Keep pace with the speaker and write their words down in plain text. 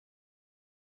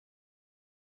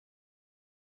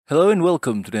Hello and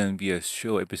welcome to the MBS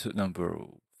Show, episode number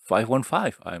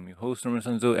 515. I'm your host,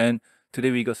 Sanzo, and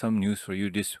today we got some news for you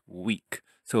this week.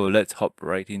 So let's hop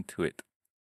right into it.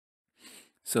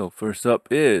 So, first up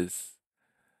is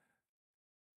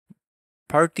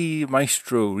Party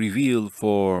Maestro reveal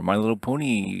for My Little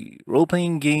Pony role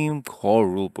playing game core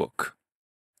rulebook.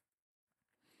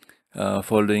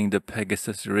 Following the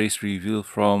Pegasus race reveal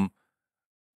from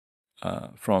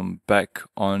back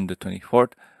on the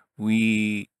 24th,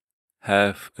 we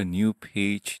have a new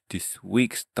page this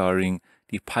week starring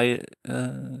the Party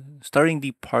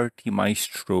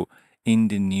Maestro in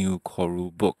the new core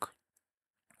rule book.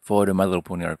 For the My Little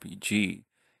Pony RPG,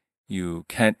 you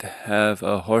can't have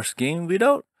a horse game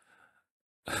without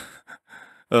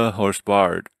a horse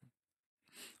bard.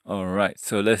 All right,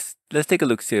 so let's take a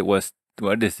look see what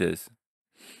this is.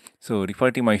 So the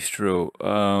Party Maestro,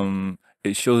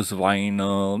 it shows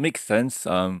vinyl, makes sense.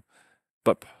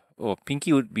 But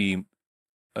Pinky would be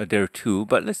there too.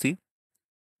 But let's see.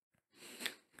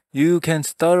 You can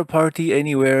start a party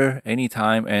anywhere,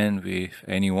 anytime, and with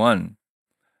anyone.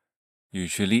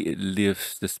 Usually, it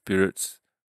lifts the spirits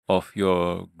of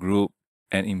your group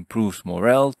and improves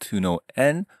morale to no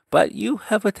end, but you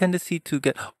have a tendency to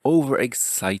get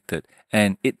overexcited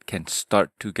and it can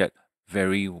start to get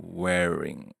very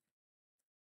wearing.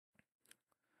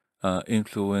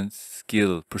 Influence,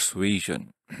 skill,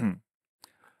 persuasion.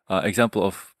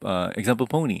 Example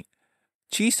pony.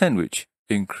 Cheese sandwich,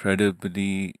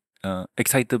 incredibly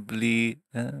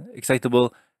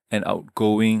excitable and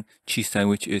outgoing. Cheese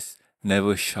sandwich is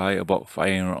never shy about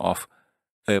firing off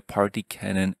a party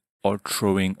cannon or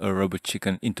throwing a rubber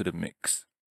chicken into the mix.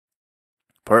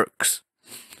 Perks.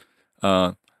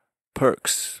 Uh,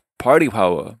 Perks. Party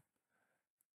power.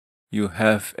 You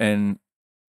have an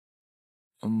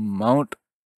amount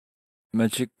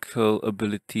magical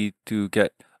ability to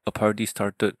get a party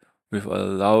started with a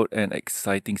loud and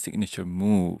exciting signature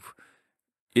move.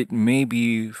 It may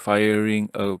be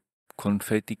firing a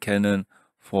confetti cannon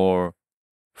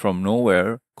from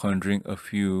nowhere, conjuring a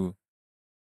few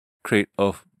crate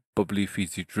of bubbly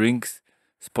fizzy drinks,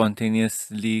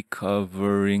 spontaneously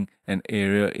covering an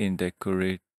area in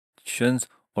decorations,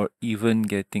 or even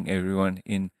getting everyone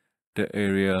in the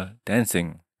area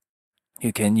dancing.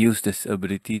 You can use this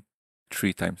ability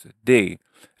 3 times a day,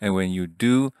 and when you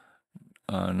do,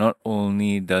 not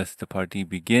only does the party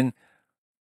begin,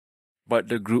 but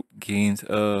the group gains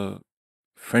a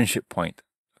friendship point.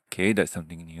 Okay, that's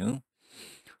something new.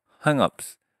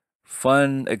 Hang-ups.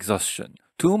 Fun exhaustion.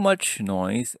 Too much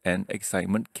noise and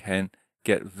excitement can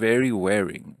get very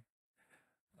wearing.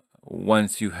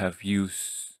 Once you have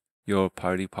used your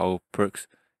party power perks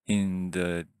in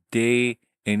the day,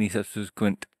 any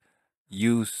subsequent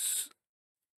use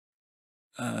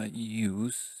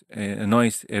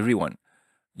annoys everyone.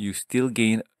 You still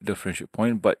gain the friendship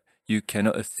point, but you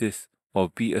cannot assist or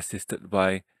be assisted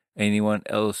by anyone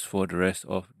else for the rest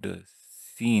of the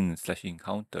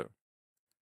scene/encounter.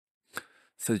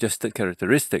 Suggested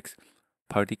characteristics.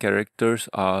 Party characters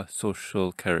are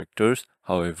social characters.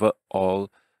 However,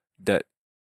 all that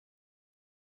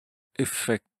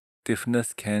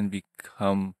effectiveness can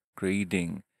become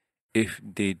grading if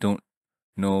they don't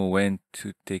know when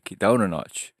to take it down a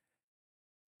notch.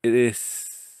 It is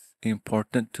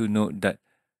important to note that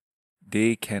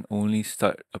they can only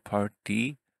start a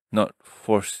party, not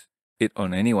force it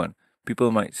on anyone.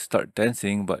 People might start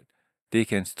dancing, but they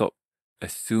can stop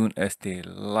as soon as they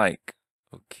like.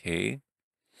 Okay.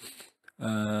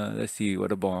 Let's see what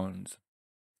the bonds.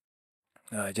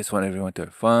 I just want everyone to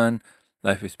have fun.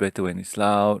 Life is better when it's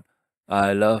loud.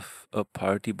 I love a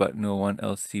party, but no one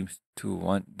else seems to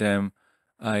want them.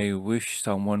 I wish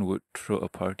someone would throw a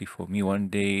party for me one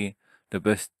day. The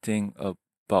best thing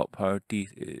about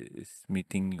parties is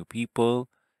meeting new people.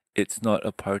 It's not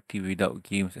a party without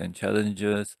games and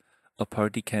challenges. A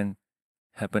party can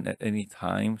happen at any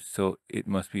time, so I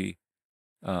must be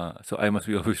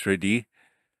always ready.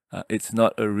 It's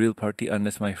not a real party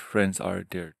unless my friends are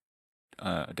there.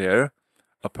 A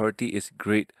party is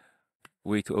great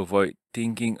way to avoid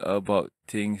thinking about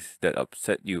things that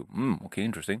upset you. Okay,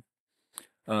 interesting.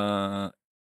 Uh,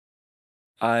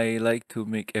 I like to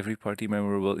make every party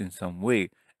memorable in some way.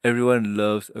 Everyone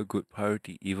loves a good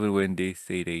party, even when they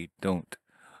say they don't.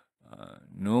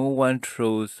 No one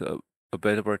throws a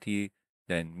better party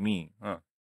than me. Huh.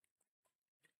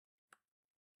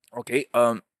 Okay,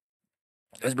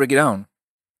 let's break it down.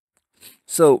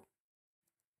 So,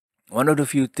 one of the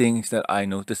few things that I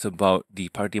noticed about the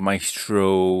Party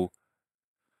Maestro,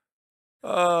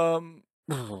 what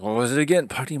was it again?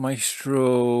 Party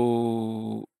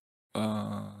Maestro,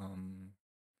 um,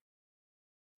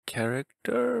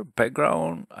 character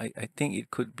background, I think it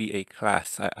could be a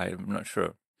class. I'm not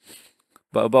sure.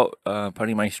 But about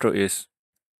Party Maestro is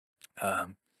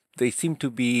um, they seem to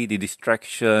be the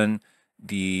distraction,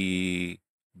 the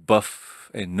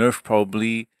buff and nerf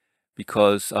probably,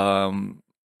 because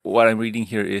what I'm reading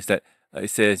here is that it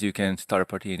says you can start a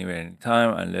party anywhere,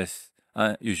 anytime, unless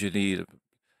usually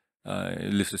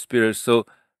lose the spirit. So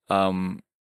um,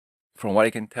 from what I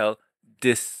can tell,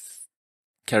 this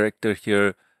character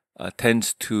here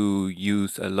tends to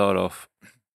use a lot of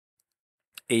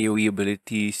AoE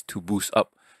abilities to boost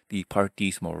up the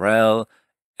party's morale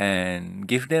and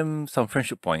give them some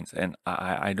friendship points. And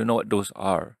I don't know what those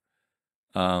are.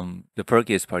 The perk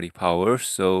is party power,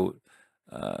 so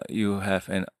you have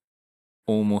an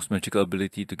almost magical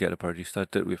ability to get a party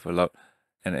started with a loud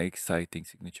and exciting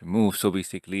signature move. So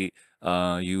basically,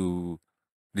 you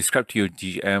describe to your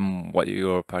GM what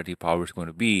your party power is going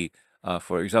to be.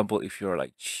 For example, if you're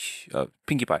like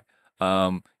Pinkie Pie,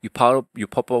 you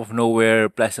pop out of nowhere,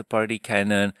 blast a party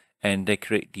cannon, and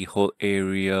decorate the whole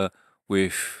area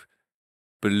with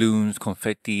balloons,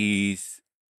 confettis,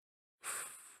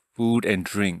 food and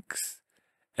drinks,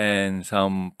 and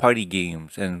some party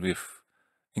games, and with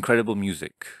incredible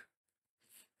music.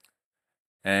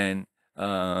 And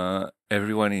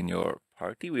everyone in your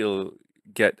party will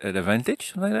get an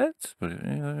advantage like that. But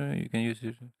you can use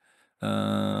it.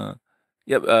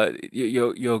 Yep.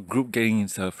 Your group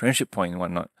gains a friendship point and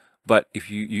whatnot. But if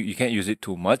you can't use it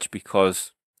too much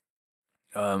because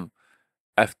um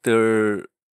after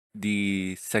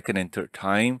the second and third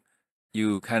time,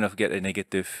 you kind of get a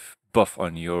negative buff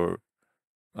on your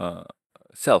uh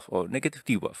self or negative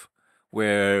debuff,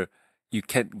 where you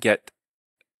can't get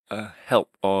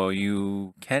help or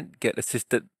you can't get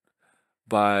assisted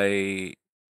by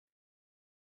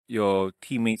your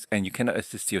teammates and you cannot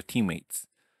assist your teammates.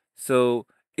 So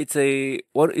it's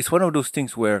one of those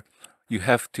things where you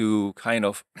have to kind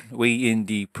of weigh in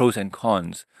the pros and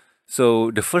cons.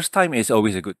 So the first time is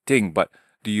always a good thing, but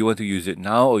do you want to use it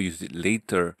now or use it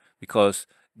later? Because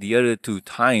the other two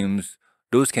times,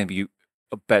 those can be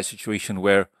a bad situation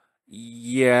where,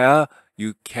 yeah,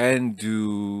 you can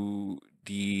do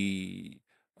the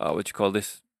what you call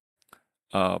this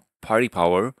party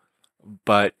power,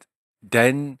 but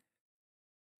then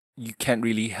you can't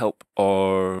really help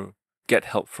or get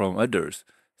help from others.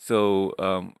 So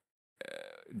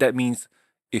that means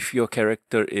if your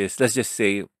character is, let's just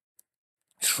say,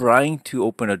 trying to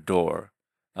open a door.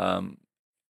 Um,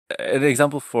 an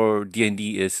example for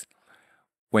D&D is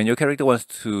when your character wants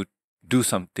to do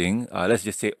something. Let's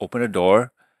just say open a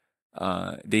door.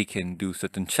 They can do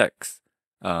certain checks.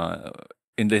 Uh,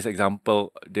 in this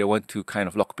example, they want to kind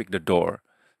of lockpick the door.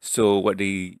 So what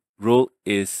they roll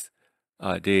is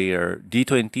their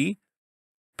D20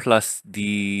 plus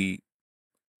the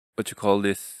what you call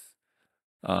this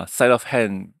sleight of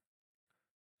hand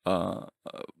uh,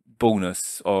 uh,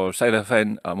 bonus or sleight of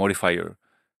hand modifier.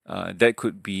 That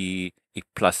could be a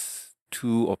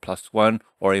 +2 or +1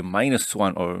 or a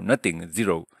 -1 or nothing,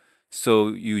 0. So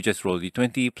you just roll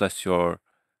d20 plus your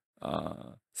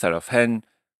sleight of hand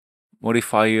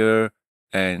modifier,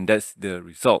 and that's the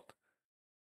result.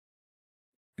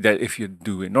 That if you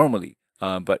do it normally.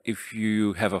 But if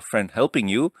you have a friend helping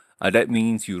you, that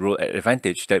means you roll at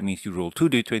advantage. That means you roll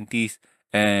 2d20s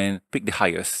and pick the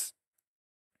highest.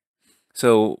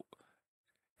 So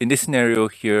in this scenario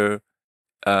here,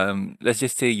 let's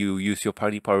just say you use your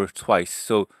party power twice.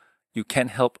 So you can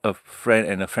help a friend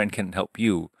and a friend can help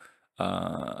you.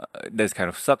 That kind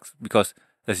of sucks because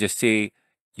let's just say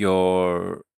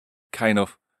your kind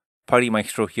of party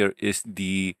maestro here is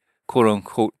the quote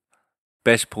unquote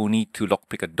best pony to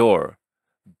lockpick a door,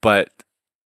 but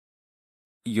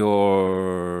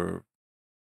your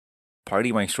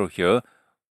party maestro here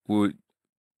would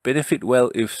benefit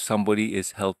well if somebody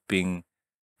is helping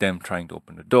them trying to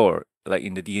open the door, like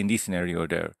in the D&D scenario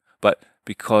there. But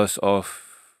because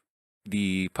of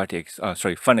the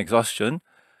fun exhaustion,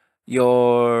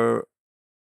 your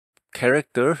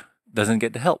character doesn't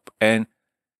get the help, and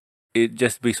it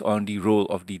just based on the roll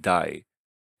of the die,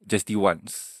 just the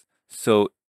ones.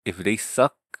 So if they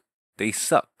suck, they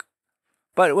suck.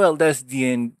 But well, that's the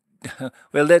end.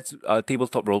 Well, that's a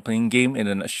tabletop role playing game in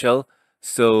a nutshell.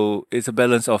 So it's a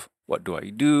balance of what do I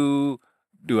do?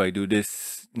 Do I do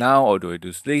this now or do I do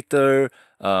this later?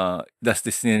 Does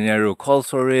the scenario call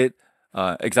for it?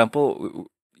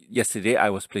 Example, yesterday I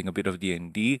was playing a bit of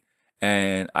D&D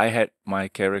and I had my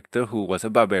character who was a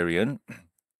barbarian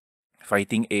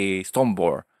fighting a storm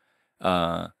boar.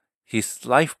 His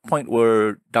life point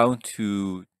were down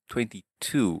to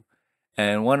 22,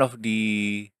 and one of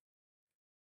the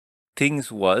things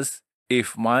was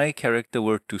if my character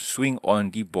were to swing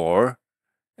on the boar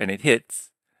and it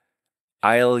hits,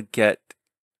 I'll get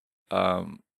a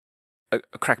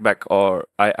crackback, or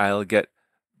I'll get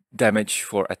damage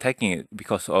for attacking it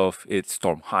because of its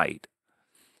storm hide.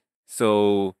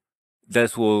 So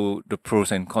that's all the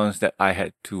pros and cons that I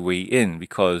had to weigh in,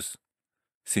 because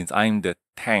since I'm the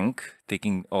tank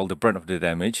taking all the brunt of the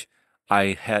damage,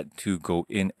 I had to go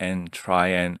in and try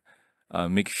and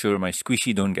make sure my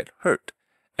squishy don't get hurt.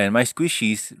 And my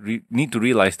squishies need to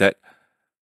realize that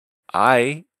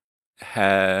I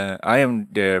I am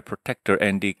their protector,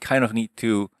 and they kind of need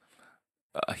to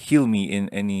heal me in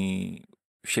any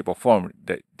shape or form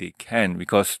that they can,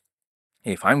 because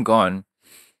if I'm gone,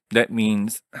 that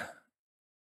means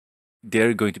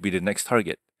they're going to be the next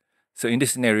target. So in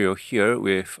this scenario here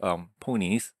with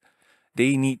ponies,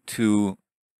 they need to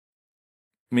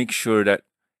make sure that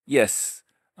yes,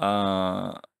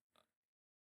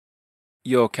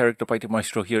 your character Paito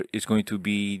Maestro here is going to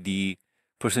be the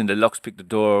person that locks pick the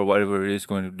door, whatever it is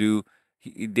going to do.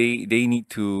 They need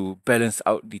to balance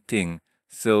out the thing.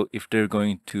 So if they're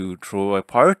going to throw a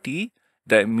party,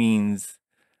 that means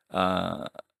the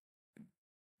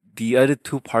other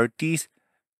two parties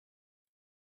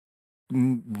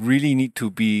really need to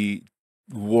be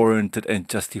warranted and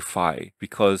justified,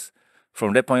 because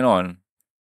from that point on,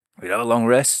 without a long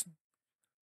rest,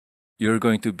 you're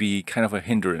going to be kind of a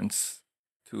hindrance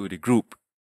to the group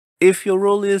if your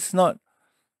role is not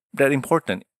that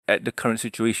important at the current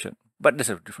situation. But that's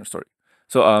a different story.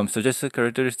 So suggested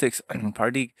characteristics: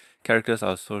 party characters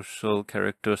are social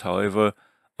characters. However,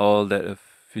 all that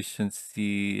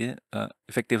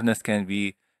effectiveness can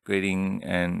be grading,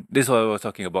 and this is what I was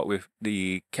talking about with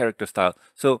the character style.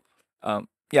 So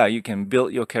yeah, you can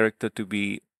build your character to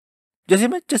be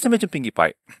just imagine Pinkie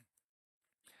Pie.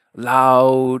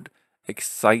 Loud,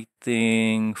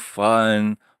 exciting,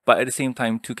 fun, but at the same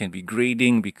time too can be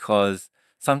grading, because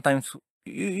sometimes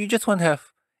you just want to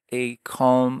have a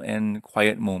calm and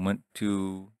quiet moment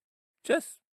to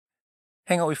just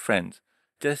hang out with friends,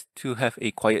 just to have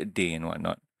a quiet day and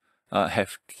whatnot.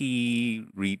 Have tea,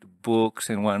 read books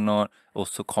and whatnot,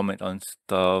 also comment on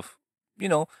stuff,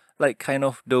 like kind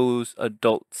of those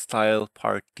adult style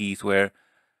parties where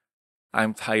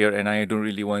I'm tired and I don't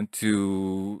really want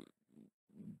to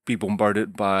be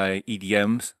bombarded by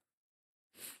EDMs.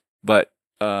 But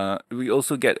we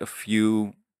also get a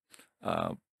few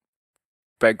uh,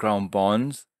 background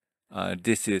bonds.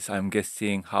 This is, I'm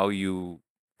guessing, how you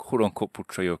quote unquote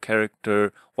portray your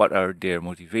character. What are their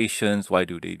motivations? Why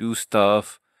do they do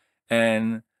stuff?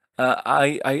 And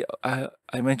I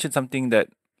mentioned something that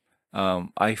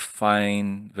I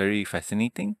find very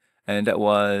fascinating, and that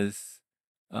was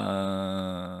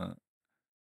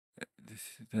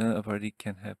this a party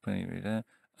can happen.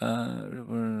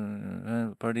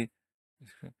 Party.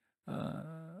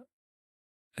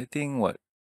 I think what?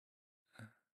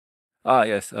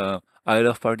 Yes. I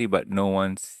love party, but no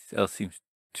one else seems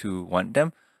to want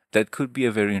them. That could be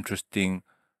a very interesting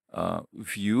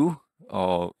view,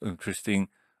 or interesting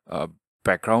uh,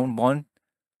 background bond.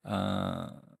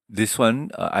 This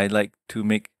one, I like to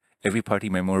make every party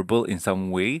memorable in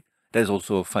some way. That's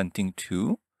also a fun thing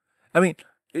too. I mean,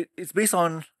 it's based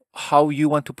on how you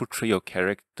want to portray your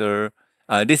character.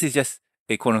 This is just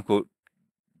a quote unquote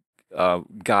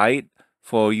guide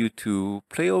for you to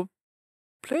play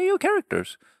your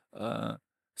characters.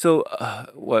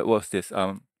 What was this?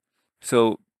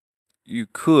 So you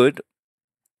could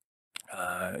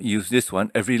use this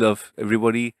one. Everyone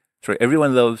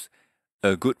loves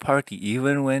a good party,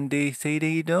 even when they say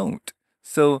they don't.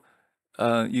 So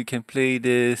you can play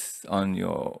this on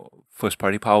your first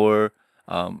party power.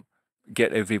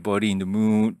 Get everybody in the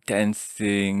mood,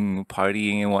 dancing,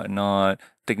 partying, and whatnot.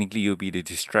 Technically, you'll be the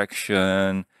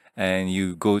distraction, and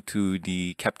you go to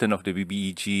the captain of the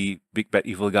BBEG, big bad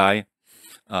evil guy,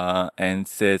 and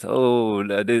says, "Oh,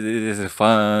 this is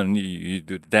fun. You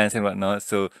do the dance and whatnot."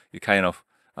 So you kind of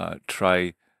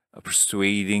try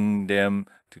persuading them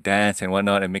to dance and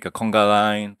whatnot, and make a conga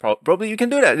line. Probably you can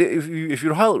do that if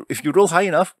you roll high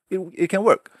enough, it can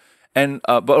work. And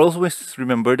but always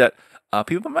remember that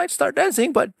people might start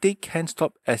dancing, but they can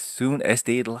stop as soon as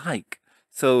they like.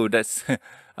 So that's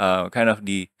kind of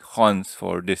the cons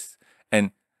for this.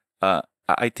 And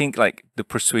I think like the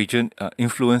persuasion,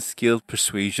 influence skill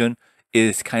persuasion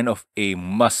is kind of a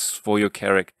must for your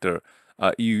character.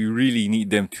 You really need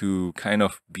them to kind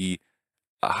of be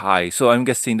high. So I'm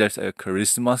guessing there's a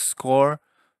charisma score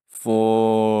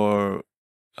for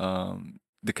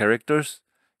the characters.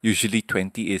 Usually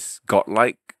 20 is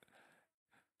godlike.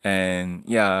 And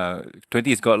yeah,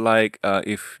 20 is godlike.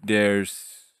 If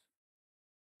there's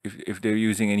if they're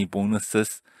using any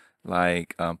bonuses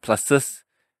like pluses,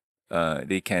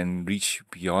 they can reach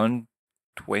beyond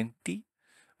 20.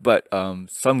 But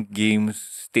some games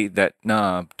state that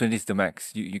nah, 20 is the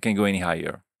max. You can go any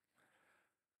higher.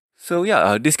 So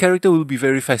yeah, this character will be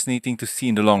very fascinating to see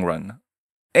in the long run.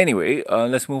 Anyway,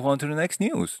 let's move on to the next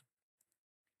news.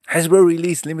 Hasbro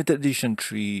released limited edition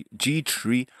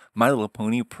G3 My Little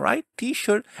Pony Pride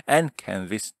T-shirt and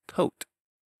canvas tote.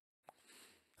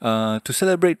 To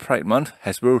celebrate Pride Month,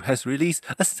 Hasbro has released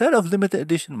a set of limited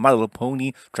edition My Little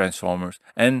Pony, Transformers,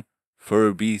 and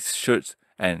Furbies shirts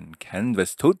and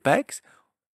canvas tote bags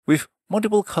with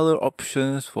multiple color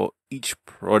options for each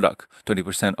product.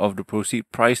 20% of the proceed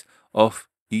price of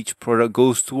each product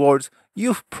goes towards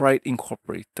Youth Pride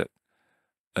Incorporated,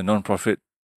 a non-profit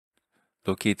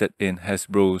located in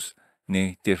Hasbro's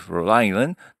native Rhode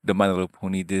Island. The My Little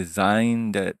Pony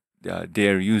design that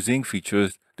they're using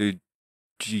features the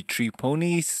G3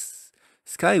 ponies,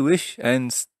 Skywish,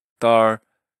 and Star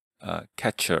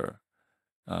Catcher.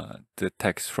 The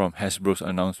text from Hasbro's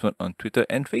announcement on Twitter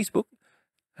and Facebook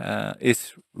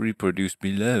is reproduced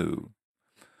below.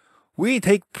 We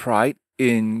take pride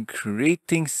in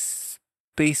creating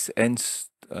space and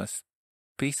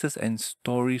spaces and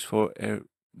stories for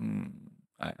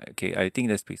I think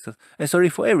that's spaces and story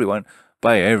for everyone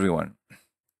by everyone.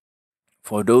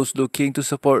 For those looking to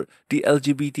support the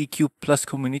LGBTQ plus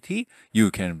community, you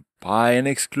can buy an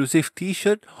exclusive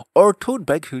t-shirt or tote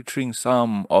bag featuring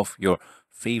some of your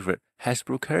favorite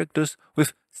Hasbro characters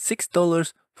with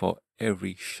 $6 for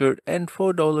every shirt and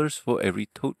 $4 for every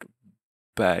tote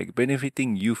bag,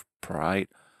 benefiting Youth Pride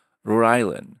Rhode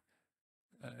Island.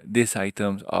 These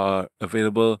items are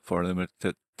available for a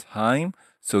limited time,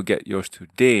 so get yours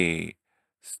today.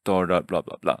 Store blah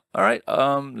blah blah. All right,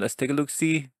 let's take a look.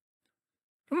 See.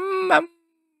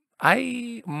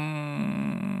 I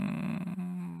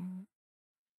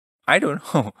I don't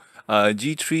know.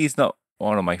 G3 is not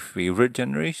one of my favorite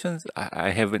generations.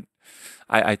 I haven't.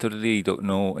 I totally don't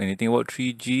know anything about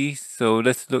 3G. So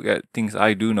let's look at things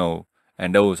I do know,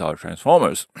 and those are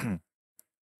Transformers.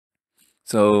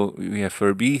 So we have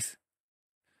Furbies.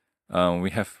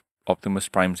 We have Optimus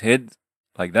Prime's head,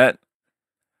 like that.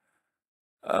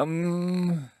 How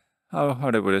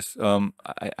do I put this?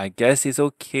 I guess it's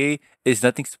okay. It's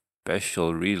nothing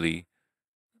special, really.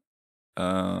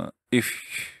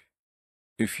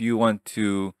 If you want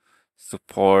to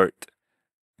support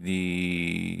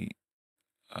the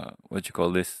what you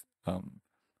call this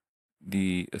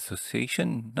the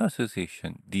association, not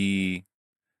association, the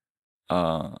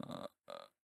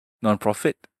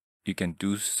non-profit, you can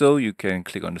do so. You can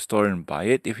click on the store and buy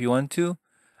it if you want to.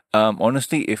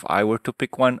 Honestly, if I were to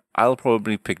pick one, I'll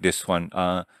probably pick this one.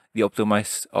 The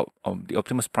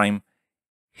Optimus Prime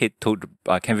hit tote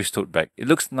canvas tote bag. It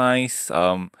looks nice.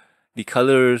 The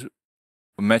colors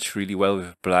match really well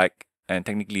with black, and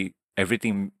technically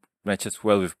everything matches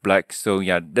well with black. So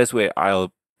yeah, that's where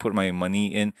I'll put my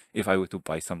money in if I were to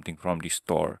buy something from the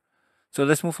store. So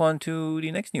let's move on to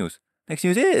the next news. Next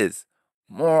news is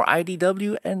more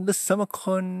IDW and the summer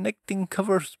connecting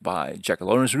covers by Jack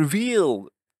Lawrence revealed.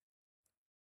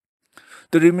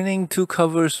 The remaining two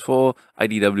covers for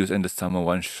IDW's and the Summer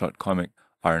One Shot comic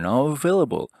are now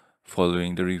available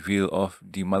following the reveal of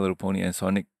the My Little Pony and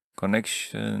Sonic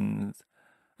Connections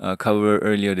cover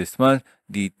earlier this month.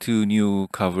 The two new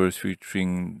covers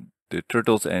featuring the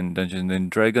Turtles and Dungeons and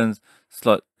Dragons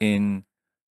slot in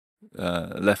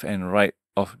left and right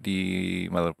of the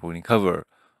My Little Pony cover.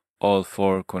 All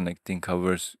four connecting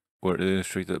covers were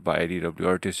illustrated by IDW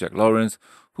artist Jack Lawrence,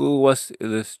 who was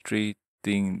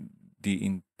illustrating the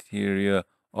interior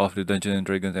of the Dungeons and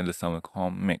Dragons and the Summer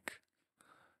comic.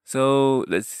 So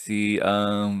let's see.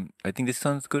 I think this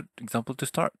sounds good example to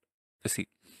start. Let's see.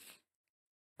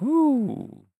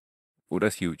 Ooh, oh,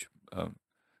 that's huge.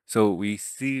 So we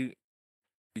see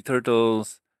the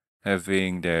turtles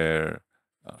having their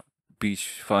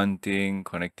beach fun thing,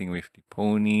 connecting with the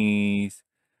ponies,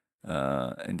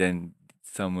 and then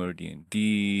Summer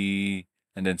D&D,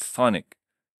 and then Sonic,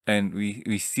 and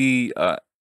we see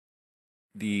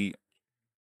the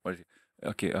what is it?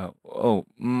 Okay.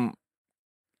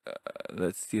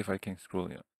 Let's see if I can scroll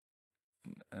here.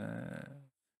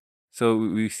 So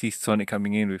we see Sonic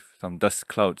coming in with some dust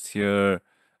clouds here,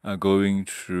 going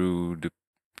through the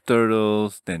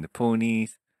turtles, then the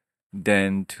ponies,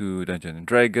 then to Dungeons and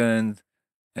Dragons,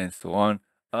 and so on.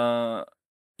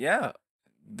 Yeah,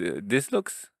 this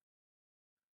looks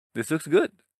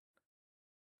good.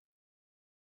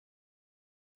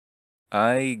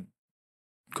 I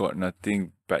got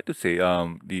nothing bad to say.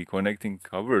 The connecting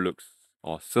cover looks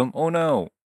awesome. Oh no,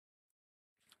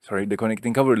 sorry, the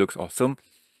connecting cover looks awesome.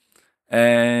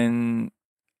 And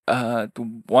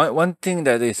one thing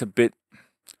that is a bit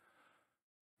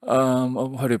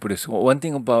how do I put this? One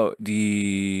thing about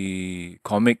the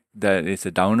comic that is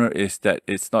a downer is that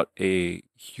it's not a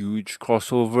huge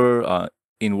crossover,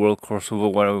 in world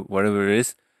crossover, whatever it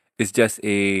is. It's just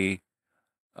a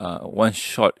one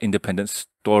shot independent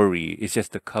story. It's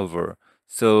just the cover.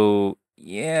 So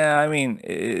yeah, I mean,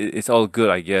 it's all good,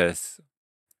 I guess.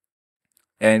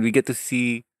 And we get to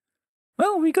see.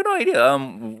 Well, we got no idea.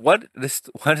 What is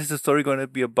the story going to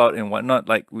be about and whatnot?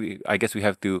 Like I guess we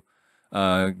have to,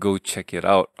 go check it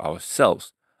out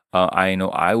ourselves. I know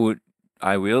I will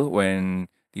when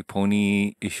the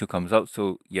pony issue comes out.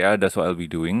 So yeah, that's what I'll be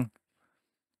doing.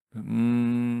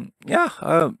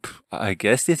 Yeah. I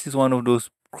guess this is one of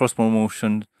those cross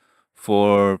promotions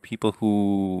for people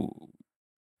who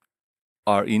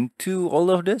are into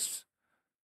all of this.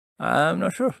 I'm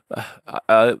not sure.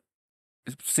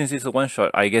 Since it's a one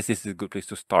shot, I guess this is a good place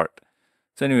to start.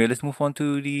 So anyway, let's move on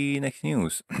to the next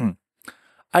news.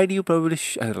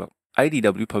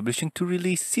 IDW Publishing to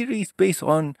release series based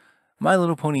on My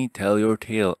Little Pony Tell Your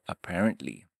Tale,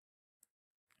 apparently.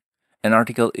 An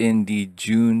article in the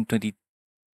June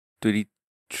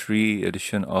 2023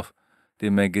 edition of the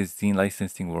magazine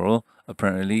Licensing World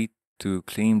apparently to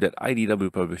claim that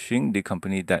IDW Publishing, the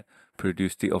company that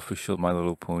produced the official My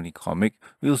Little Pony comic,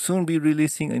 will soon be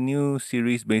releasing a new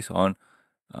series based on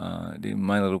the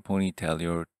My Little Pony Tell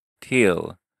Your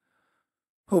Tale.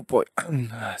 Oh boy.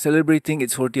 Celebrating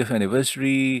its 40th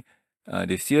anniversary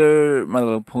this year, My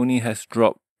Little Pony has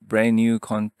dropped brand new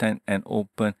content and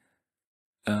open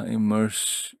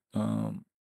immersive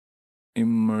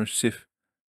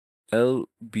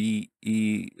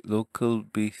LBE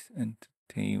location-based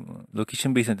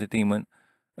entertainment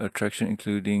attraction,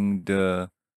 including the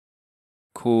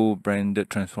co-branded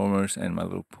Transformers and My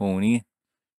Little Pony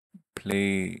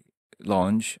play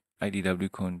launch.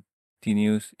 IDW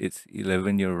continues its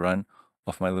 11-year run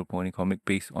of My Little Pony comic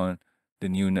based on the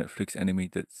new Netflix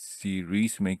animated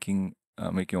series Make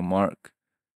Your Mark,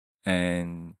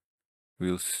 and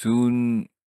will soon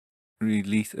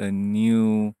release a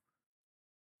new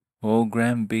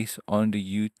program based on the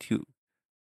YouTube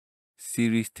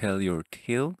series Tell Your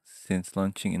Tale. Since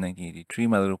launching in 1983,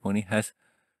 My Little Pony has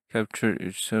captured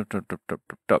its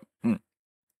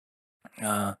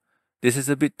this is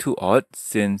a bit too odd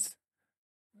since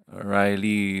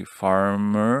Riley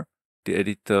Farmer, the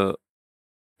editor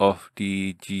of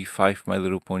the G5 My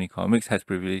Little Pony comics, has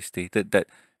previously stated that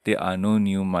there are no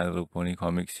new My Little Pony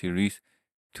comic series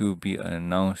to be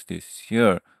announced this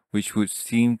year, which would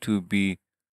seem to be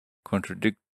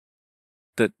contradicted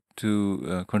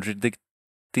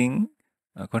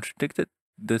contradicted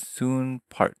the soon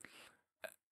part.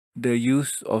 The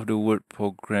use of the word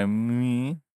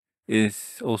programming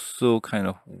is also kind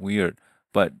of weird,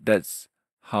 but that's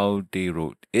how they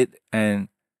wrote it, and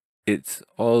it's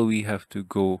all we have to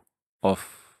go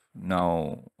off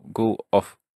now. Go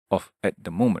off at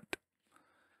the moment.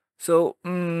 So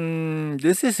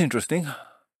this is interesting.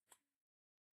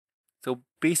 So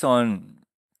based on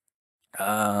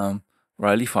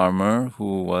Riley Farmer,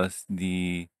 who was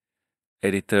the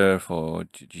editor for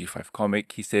G5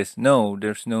 Comic, he says no,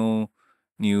 there's no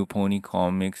new pony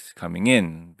comics coming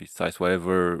in besides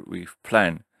whatever we've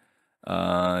planned.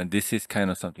 This is kind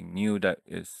of something new that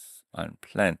is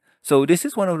unplanned. So this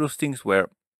is one of those things where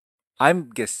I'm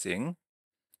guessing,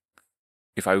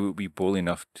 if I would be bold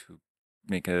enough to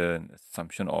make an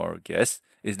assumption or guess,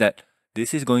 is that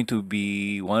this is going to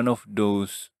be one of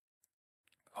those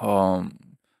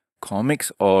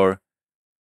comics, or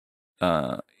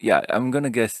yeah, I'm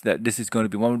gonna guess that this is going to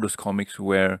be one of those comics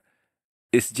where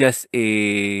it's just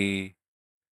a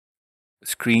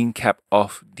screen cap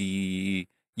of the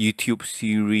YouTube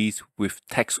series with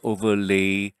text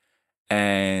overlay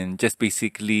and just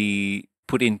basically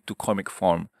put into comic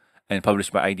form and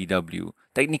published by IDW.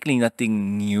 Technically,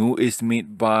 nothing new is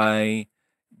made by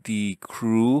the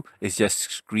crew. It's just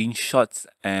screenshots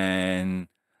and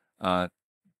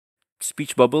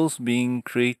speech bubbles being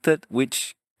created,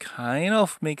 which kind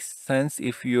of makes sense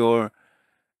if you're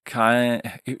trying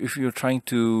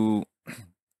to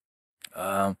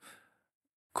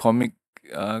comic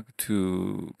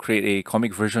to create a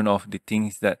comic version of the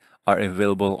things that are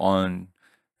available on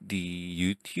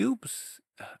the YouTubes.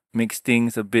 Makes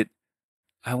things a bit,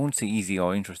 I won't say easy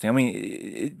or interesting. I mean,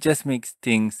 it just makes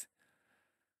things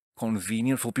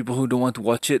convenient for people who don't want to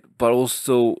watch it, but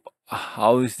also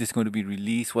how is this going to be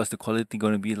released? What's the quality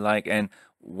going to be like? And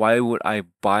why would I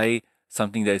buy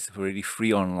something that is already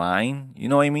free online? You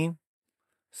know what I mean?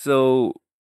 So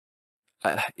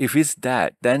if it's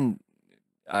that, then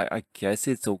I guess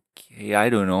it's okay. I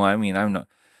don't know. I mean, I'm not.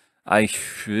 I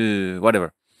should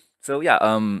whatever. So yeah,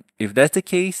 if that's the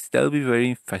case, that'll be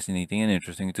very fascinating and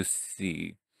interesting to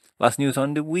see. Last news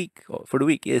on the week or for the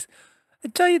week is a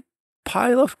giant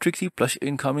pile of Trixie plush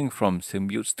incoming from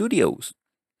Symbiote Studios.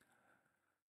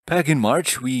 Back in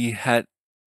March, we had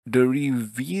the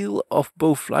reveal of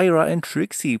both Lyra and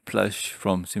Trixie plush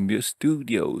from Symbiote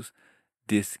Studios.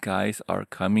 These guys are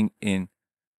coming in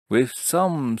with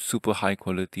some super high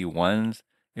quality ones.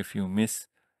 If you miss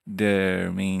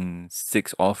their main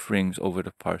 6 offerings over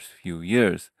the past few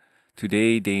years,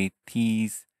 today they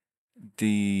tease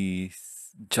the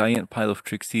giant pile of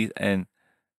Trixies, and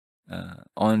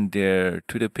on their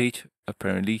Twitter page,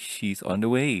 apparently she's on the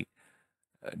way.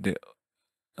 The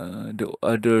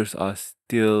others are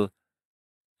still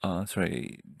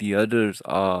the others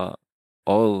are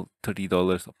all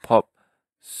 $30 a pop.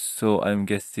 So I'm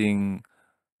guessing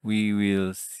we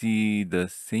will see the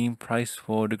same price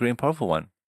for the Great and Powerful one.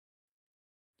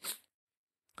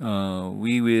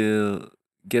 We will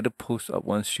get a post up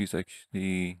once she's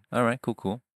actually alright,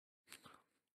 cool.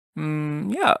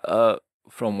 Yeah,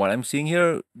 from what I'm seeing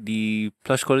here, the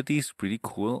plush quality is pretty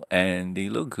cool and they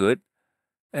look good.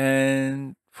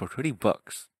 And for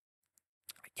 $30,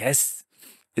 I guess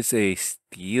it's a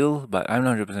steal, but I'm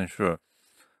not 100% sure.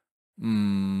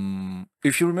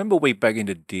 If you remember way back in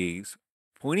the days,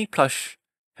 pony plush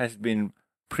has been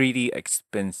pretty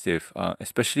expensive,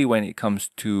 especially when it comes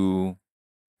to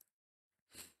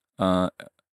uh,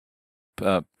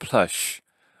 plush.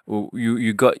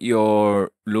 You got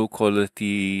your low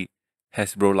quality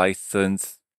Hasbro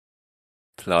license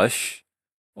plush,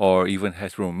 or even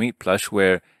Hasbro made plush,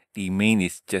 where the main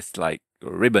is just like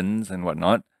ribbons and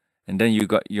whatnot, and then you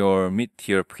got your mid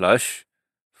tier plush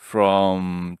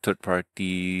from third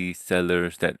party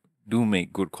sellers that do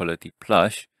make good quality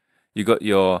plush. You got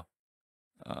your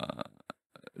uh,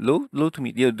 low to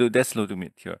mid, yeah, that's low to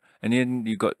mid tier, and then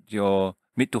you got your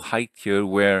mid to high tier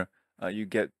where you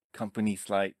get companies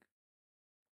like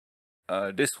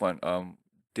this one.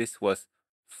 This was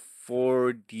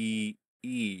 4DE,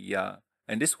 yeah,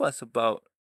 and this was about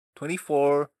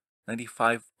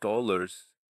 $24.95.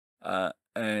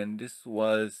 And this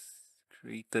was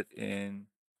created in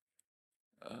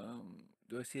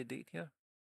do I see a date here?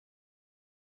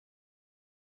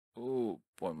 Oh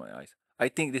boy, my eyes. I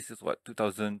think this is what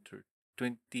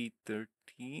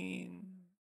 2013.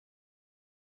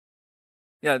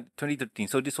 Yeah, 2013.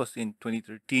 So this was in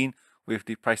 2013 with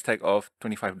the price tag of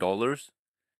 $25.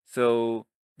 So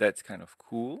that's kind of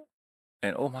cool.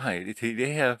 And oh my,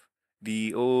 they have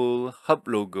the old hub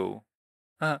logo.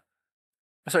 Huh.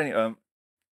 Sorry, so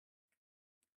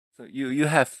you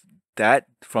have that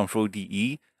from Pro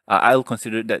DE. I'll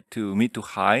consider that to mid to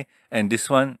high, and this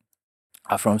one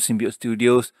from Symbiote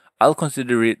Studios, I'll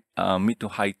consider it mid to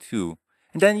high too.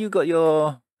 And then you got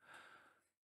your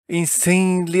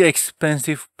insanely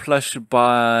expensive plush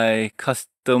by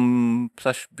custom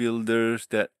plush builders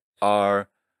that are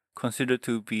considered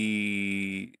to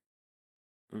be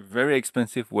very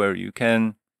expensive, where you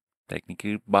can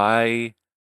technically buy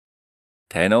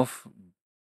 10 of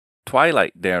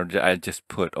Twilight there that I just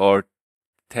put, or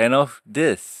 10 of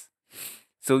this.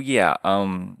 So yeah,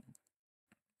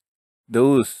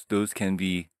 those can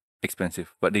be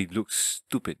expensive, but they look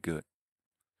stupid good.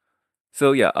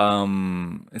 So yeah,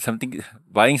 something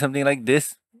buying something like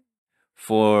this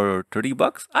for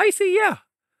 $30, I say yeah.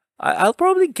 I'll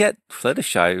probably get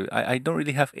Fluttershy. I don't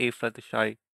really have a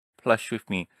Fluttershy plush with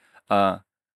me. Uh,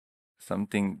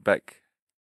 Something back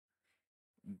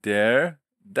there.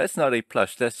 That's not a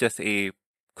plush. That's just a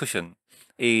cushion,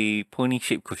 a pony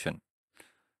shaped cushion.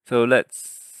 So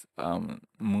let's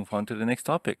move on to the next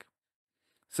topic.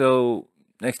 So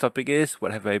next topic is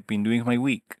what have I been doing my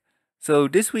week? So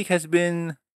this week has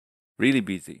been really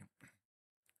busy.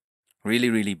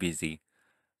 Really busy.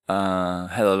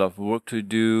 Had a lot of work to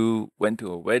do, went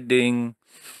to a wedding,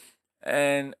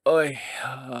 and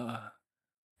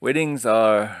weddings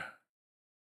are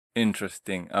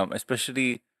interesting.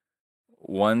 Especially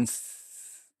ones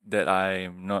that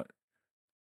I'm not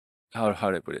how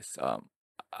do I put this?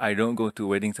 I don't go to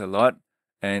weddings a lot,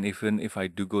 and even if I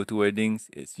do go to weddings,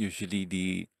 it's usually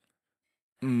the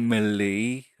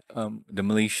Malaysian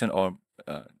or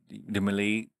the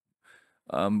Malay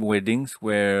weddings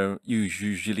where you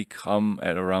usually come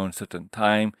at around certain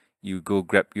time. You go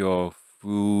grab your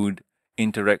food,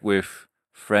 interact with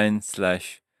friends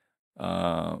slash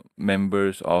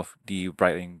members of the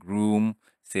bride and groom,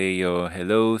 say your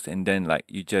hellos, and then like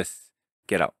you just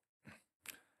get out.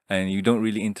 And you don't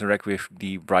really interact with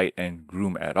the bride and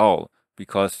groom at all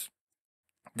because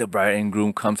the bride and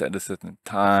groom comes at a certain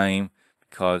time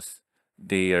because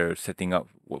they are setting up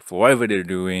for whatever they're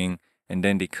doing, and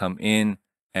then they come in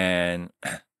and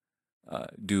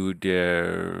do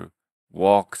their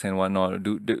walks and whatnot.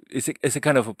 It's a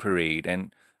kind of a parade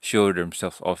and show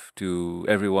themselves off to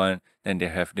everyone. Then they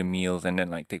have the meals and then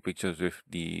like take pictures with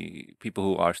the people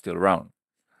who are still around.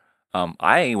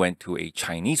 I went to a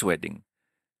Chinese wedding.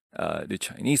 The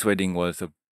Chinese wedding was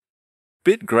a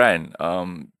bit grand.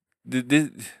 This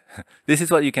this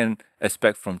is what you can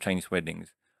expect from Chinese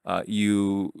weddings.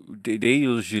 They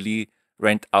usually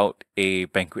rent out a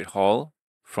banquet hall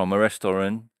from a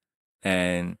restaurant,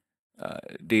 and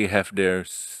they have their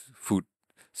food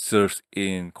served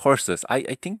in courses.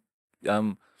 I think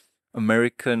um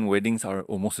American weddings are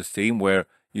almost the same, where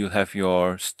you have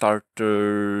your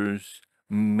starters,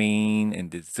 main,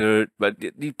 and dessert, but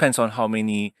it depends on how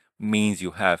many mains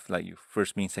you have, like your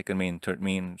first main, second main, third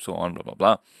main, so on, blah blah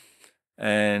blah.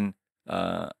 And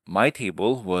my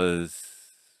table was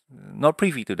not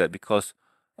privy to that because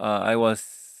I was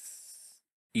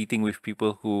eating with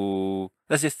people who,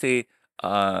 let's just say,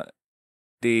 uh,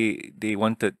 they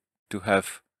wanted to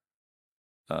have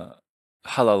uh,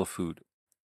 halal food.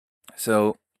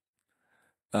 So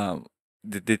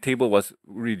the table was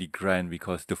really grand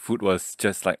because the food was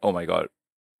just like, oh my god,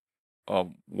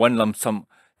 one lump sum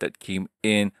that came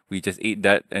in. We just ate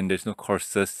that, and there's no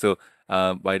courses. So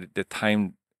by the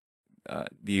time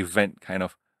the event kind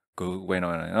of went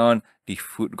on and on, the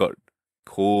food got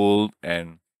cold,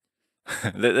 and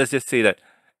let's just say that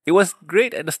it was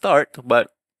great at the start,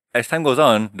 but as time goes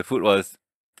on, the food was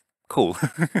cold.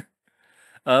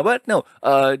 But no,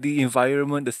 the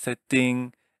environment, the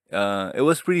setting, it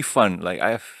was pretty fun. Like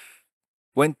I've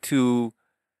went to,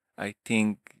 I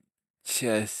think,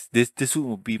 just this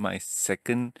will be my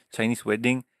second Chinese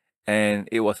wedding, and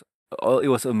it was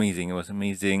amazing. It was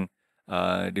amazing.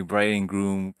 The bride and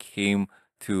groom came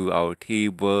to our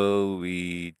table.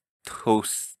 We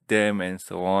toast them and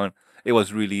so on. It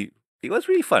was really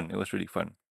fun. It was really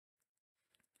fun.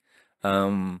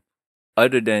 Um,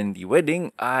 Other than the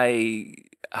wedding, I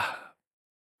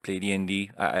play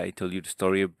D&D. I told you the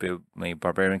story about my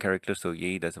barbarian character, so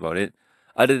yay, that's about it.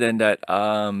 Other than that,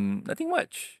 nothing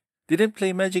much. Didn't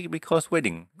play Magic because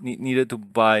wedding. Needed to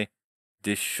buy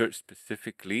this shirt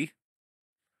specifically,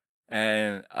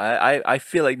 and I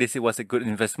feel like this was a good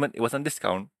investment. It was on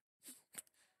discount,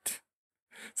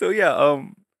 so yeah.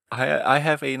 I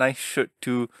have a nice shirt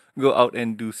to go out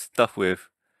and do stuff with,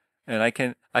 and I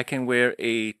can wear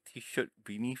a t-shirt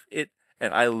beneath it,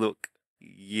 and I look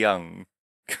young.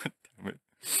 God damn it.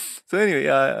 So anyway,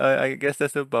 I guess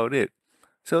that's about it.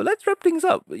 So let's wrap things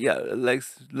up. Yeah,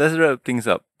 let's wrap things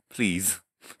up, please.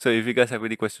 So if you guys have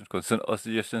any questions, concerns, or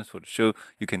suggestions for the show,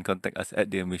 you can contact us at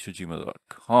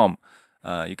thembshow@gmail.com.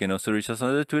 You can also reach us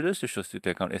on the Twitter. The show's Twitter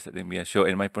account is at MBS Show,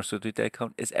 and my personal Twitter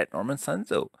account is at Norman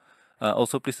Sanzo.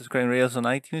 Also, please subscribe and rate us on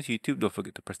iTunes, YouTube. Don't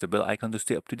forget to press the bell icon to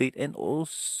stay up to date, and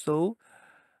also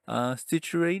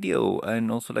Stitcher Radio,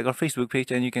 and also like our Facebook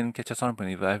page, and you can catch us on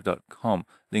ponyvibe.com.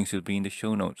 Links will be in the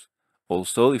show notes.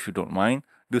 Also, if you don't mind,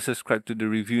 do subscribe to the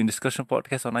Review and Discussion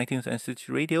podcast on iTunes and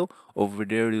Stitcher Radio. Over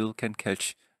there, you can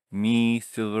catch me,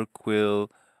 Silver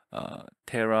Quill,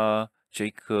 Tara,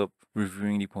 Jacob,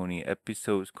 reviewing the pony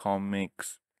episodes,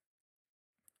 comics,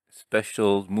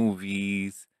 specials,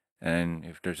 movies, and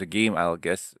if there's a game, I'll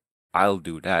guess I'll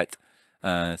do that.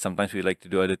 Sometimes we like to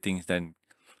do other things than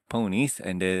ponies,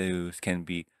 and those can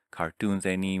be cartoons,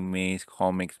 animes,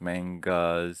 comics,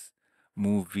 mangas,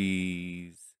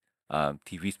 movies,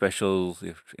 TV specials,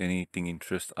 if anything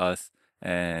interests us,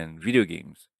 and video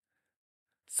games.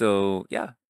 So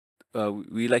yeah,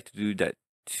 we like to do that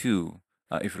too.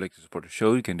 If you'd like to support the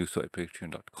show, you can do so at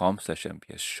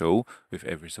patreon.com/MBS Show. With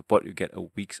every support, you get a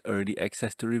week's early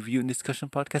access to review and discussion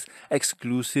podcasts,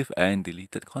 exclusive and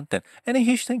deleted content. And a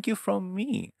huge thank you from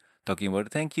me. Talking about the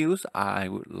thank yous, I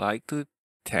would like to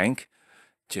thank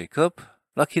Jacob,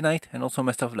 Lucky Knight, and also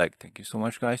my stuff like. Thank you so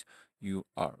much, guys. You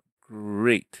are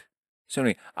great. So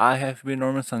anyway, I have been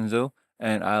Norman Sanzo,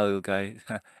 and I'll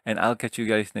catch you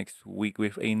guys next week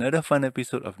with another fun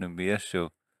episode of the MBS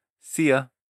Show. See ya.